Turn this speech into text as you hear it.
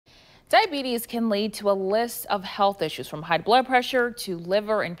Diabetes can lead to a list of health issues from high blood pressure to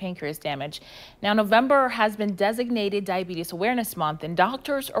liver and pancreas damage. Now, November has been designated Diabetes Awareness Month, and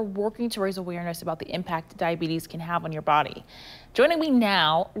doctors are working to raise awareness about the impact diabetes can have on your body. Joining me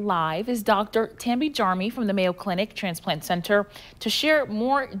now live is Dr. Tambi Jarmi from the Mayo Clinic Transplant Center to share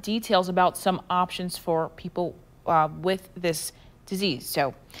more details about some options for people with this disease.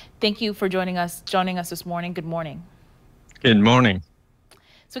 So thank you for joining us this morning. Good morning. Good morning.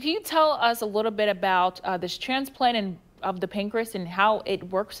 So can you tell us a little bit about this transplant of the pancreas and how it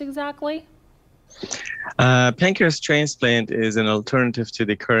works exactly? Pancreas transplant is an alternative to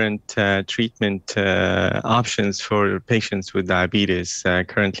the current treatment options for patients with diabetes.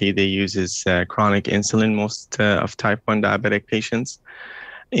 Currently, they use chronic insulin, most of type 1 diabetic patients.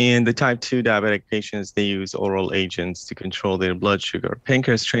 And the type 2 diabetic patients, they use oral agents to control their blood sugar.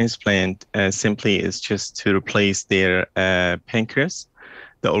 Pancreas transplant simply is just to replace their pancreas,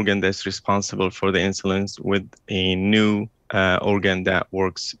 the organ that's responsible for the insulins, with a new organ that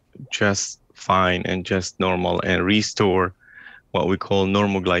works just fine and just normal and restore what we call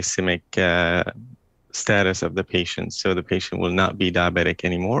normal glycemic status of the patient. So the patient will not be diabetic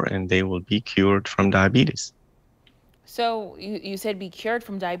anymore and they will be cured from diabetes. So you said be cured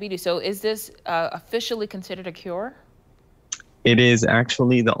from diabetes. So is this officially considered a cure? It is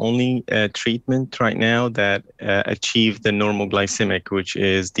actually the only treatment right now that achieve the normal glycemic, which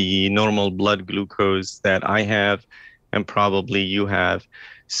is the normal blood glucose that I have and probably you have.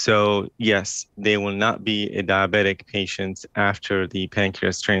 So yes, they will not be a diabetic patient after the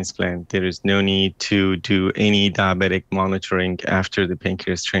pancreas transplant. There is no need to do any diabetic monitoring after the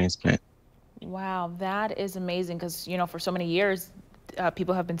pancreas transplant. Wow, that is amazing because, you know, for so many years,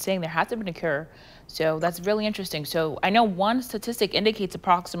 people have been saying there hasn't been a cure. So that's really interesting. So I know one statistic indicates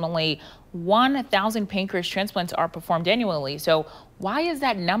approximately 1,000 pancreas transplants are performed annually. So why is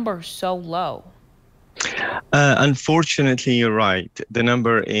that number so low? Unfortunately, you're right. The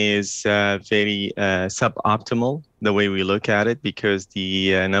number is very suboptimal the way we look at it, because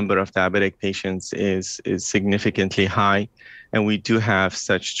the number of diabetic patients is significantly high, and we do have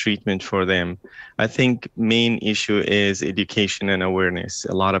such treatment for them. I think main issue is education and awareness.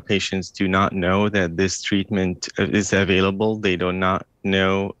 A lot of patients do not know that this treatment is available. They do not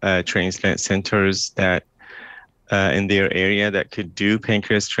know transplant centers that in their area that could do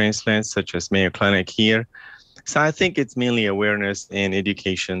pancreas transplants, such as Mayo Clinic here. So I think it's mainly awareness and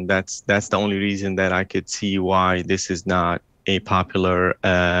education. That's the only reason that I could see why this is not a popular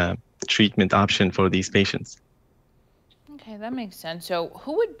treatment option for these patients. Okay, that makes sense. So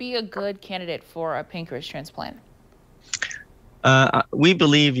who would be a good candidate for a pancreas transplant? We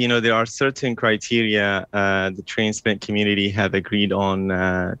believe, there are certain criteria the transplant community have agreed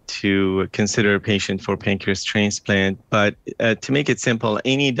on to consider a patient for pancreas transplant. But to make it simple,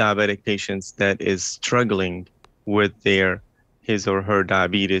 any diabetic patients that is struggling with his or her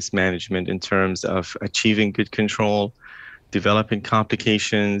diabetes management in terms of achieving good control, developing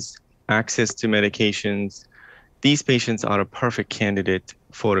complications, access to medications, these patients are a perfect candidate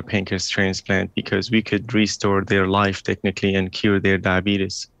for a pancreas transplant because we could restore their life technically and cure their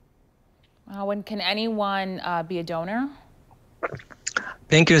diabetes. And can anyone be a donor?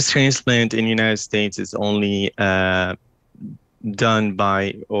 Pancreas transplant in the United States is only done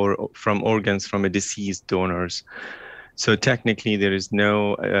by or from organs from a deceased donors. So technically there is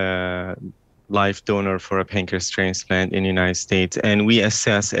no live donor for a pancreas transplant in the United States, and we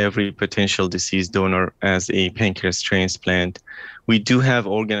assess every potential deceased donor as a pancreas transplant. We do have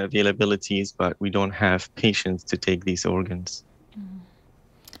organ availabilities, but we don't have patients to take these organs.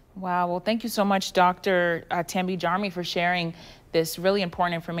 Wow. Well, thank you so much, Dr. Tambi Jarmi, for sharing this really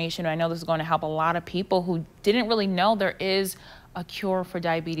important information. I know this is going to help a lot of people who didn't really know there is a cure for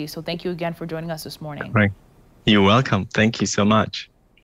diabetes. So thank you again for joining us this morning. Right. You're welcome. Thank you so much.